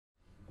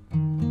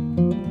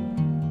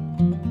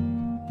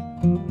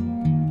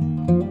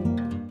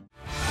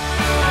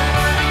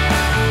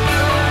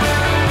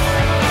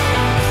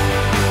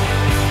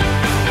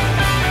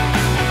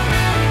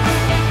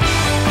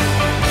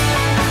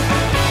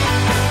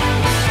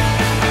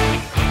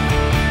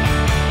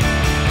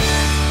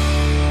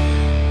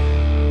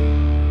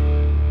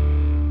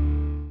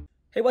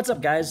What's up,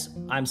 guys?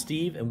 I'm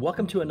Steve, and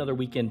welcome to another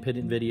weekend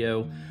pin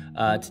video.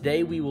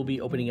 Today we will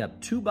be opening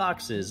up 2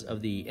 boxes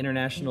of the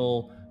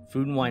International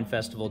Food and Wine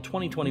Festival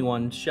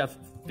 2021 Chef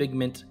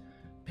Figment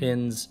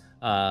pins.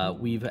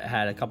 We've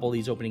had a couple of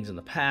these openings in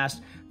the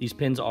past. These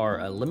pins are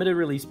a limited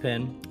release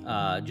pin,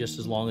 just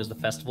as long as the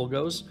festival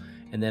goes,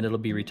 and then it'll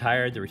be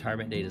retired. The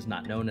retirement date is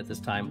not known at this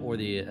time, or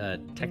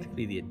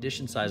technically the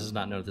edition size is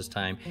not known at this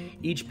time.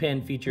 Each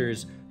pin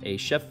features a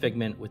Chef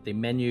Figment with a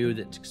menu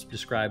that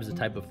describes the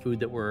type of food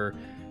that we're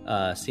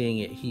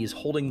seeing. He's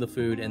holding the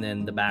food, and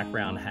then the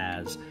background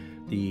has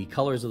the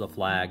colors of the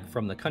flag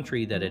from the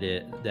country that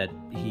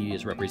he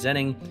is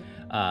representing.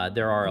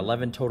 There are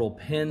 11 total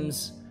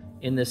pins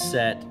in this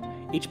set.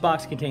 Each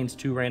box contains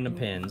 2 random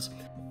pins.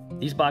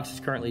 These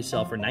boxes currently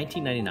sell for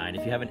 $19.99.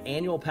 If you have an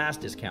annual pass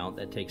discount,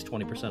 that takes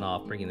 20%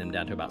 off, bringing them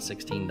down to about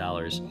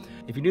 $16.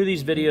 If you're new to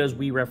these videos,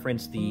 we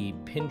reference the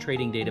pin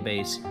trading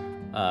database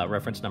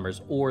reference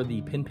numbers or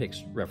the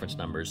PinPix reference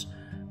numbers.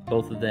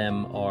 Both of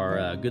them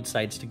are good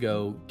sites to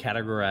go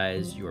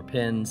categorize your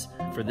pins.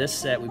 For this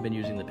set, we've been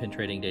using the pin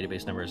trading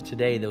database numbers.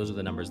 Today, those are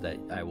the numbers that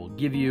I will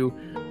give you.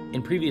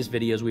 In previous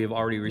videos, we have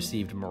already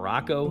received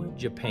Morocco,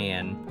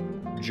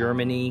 Japan,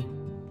 Germany,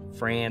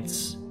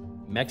 France,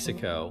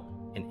 Mexico,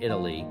 and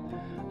Italy.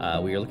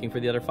 We are looking for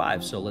the other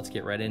 5, so let's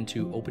get right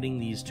into opening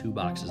these 2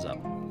 boxes up.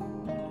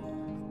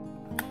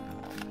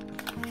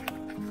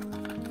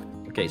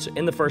 Okay, so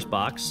in the first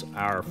box,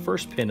 our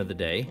first pin of the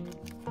day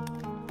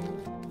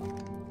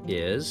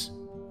is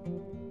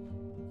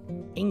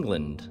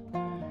England.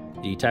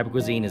 The type of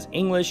cuisine is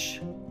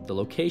English. The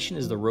location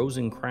is the Rose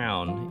and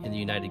Crown in the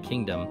United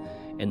Kingdom,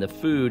 and the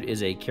food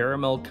is a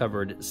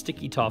caramel-covered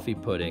sticky toffee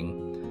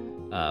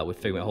pudding with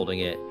Figment holding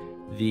it.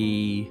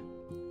 The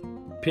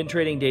pin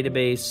trading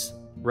database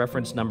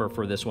reference number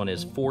for this one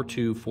is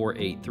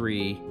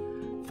 42483.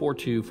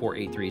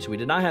 42483. So we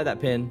did not have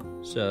that pin,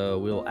 so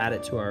we'll add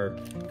it to our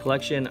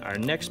collection. Our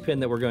next pin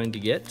that we're going to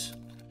get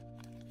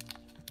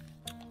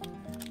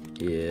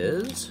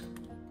is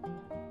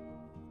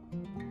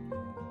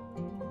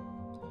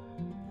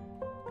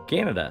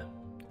Canada.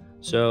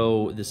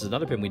 So this is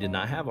another pin we did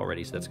not have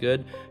already, so that's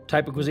good.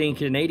 Type of cuisine,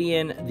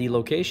 Canadian. The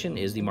location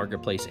is the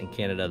Marketplace in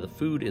Canada. The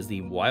food is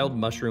the wild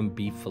mushroom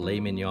beef filet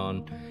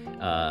mignon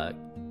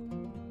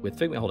with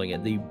Figment holding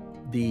it.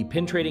 The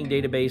pin trading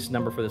database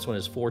number for this one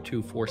is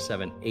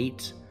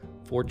 42478.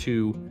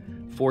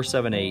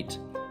 42478.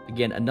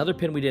 Again, another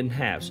pin we didn't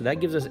have. So that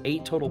gives us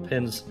 8 total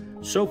pins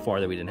so far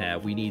that we didn't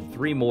have. We need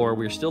 3 more.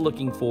 We're still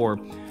looking for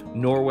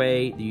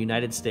Norway, the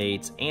United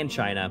States, and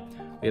China.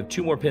 We have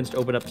 2 more pins to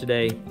open up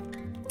today.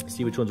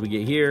 See which ones we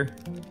get here.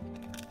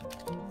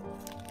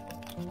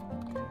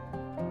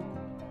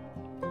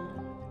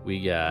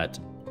 We got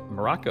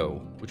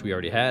Morocco, which we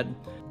already had.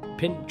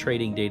 Pin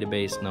trading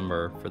database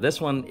number for this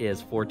one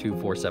is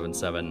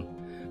 42477,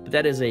 but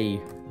that is a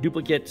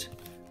duplicate.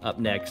 Up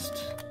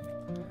next,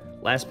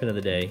 last pin of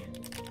the day,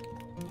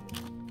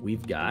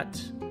 we've got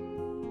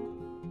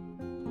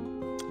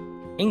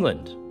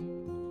England.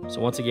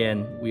 So once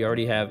again, we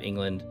already have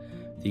England.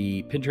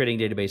 The pin trading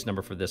database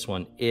number for this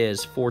one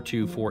is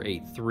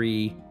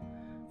 42483.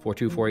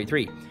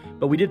 42483.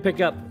 But we did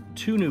pick up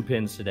 2 new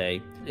pins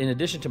today. In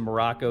addition to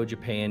Morocco,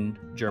 Japan,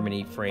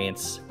 Germany,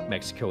 France,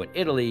 Mexico, and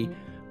Italy,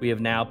 we have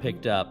now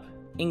picked up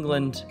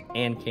England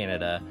and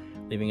Canada,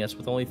 leaving us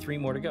with only 3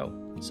 more to go.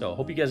 So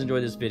hope you guys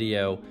enjoyed this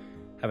video.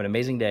 Have an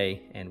amazing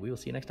day, and we will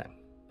see you next time.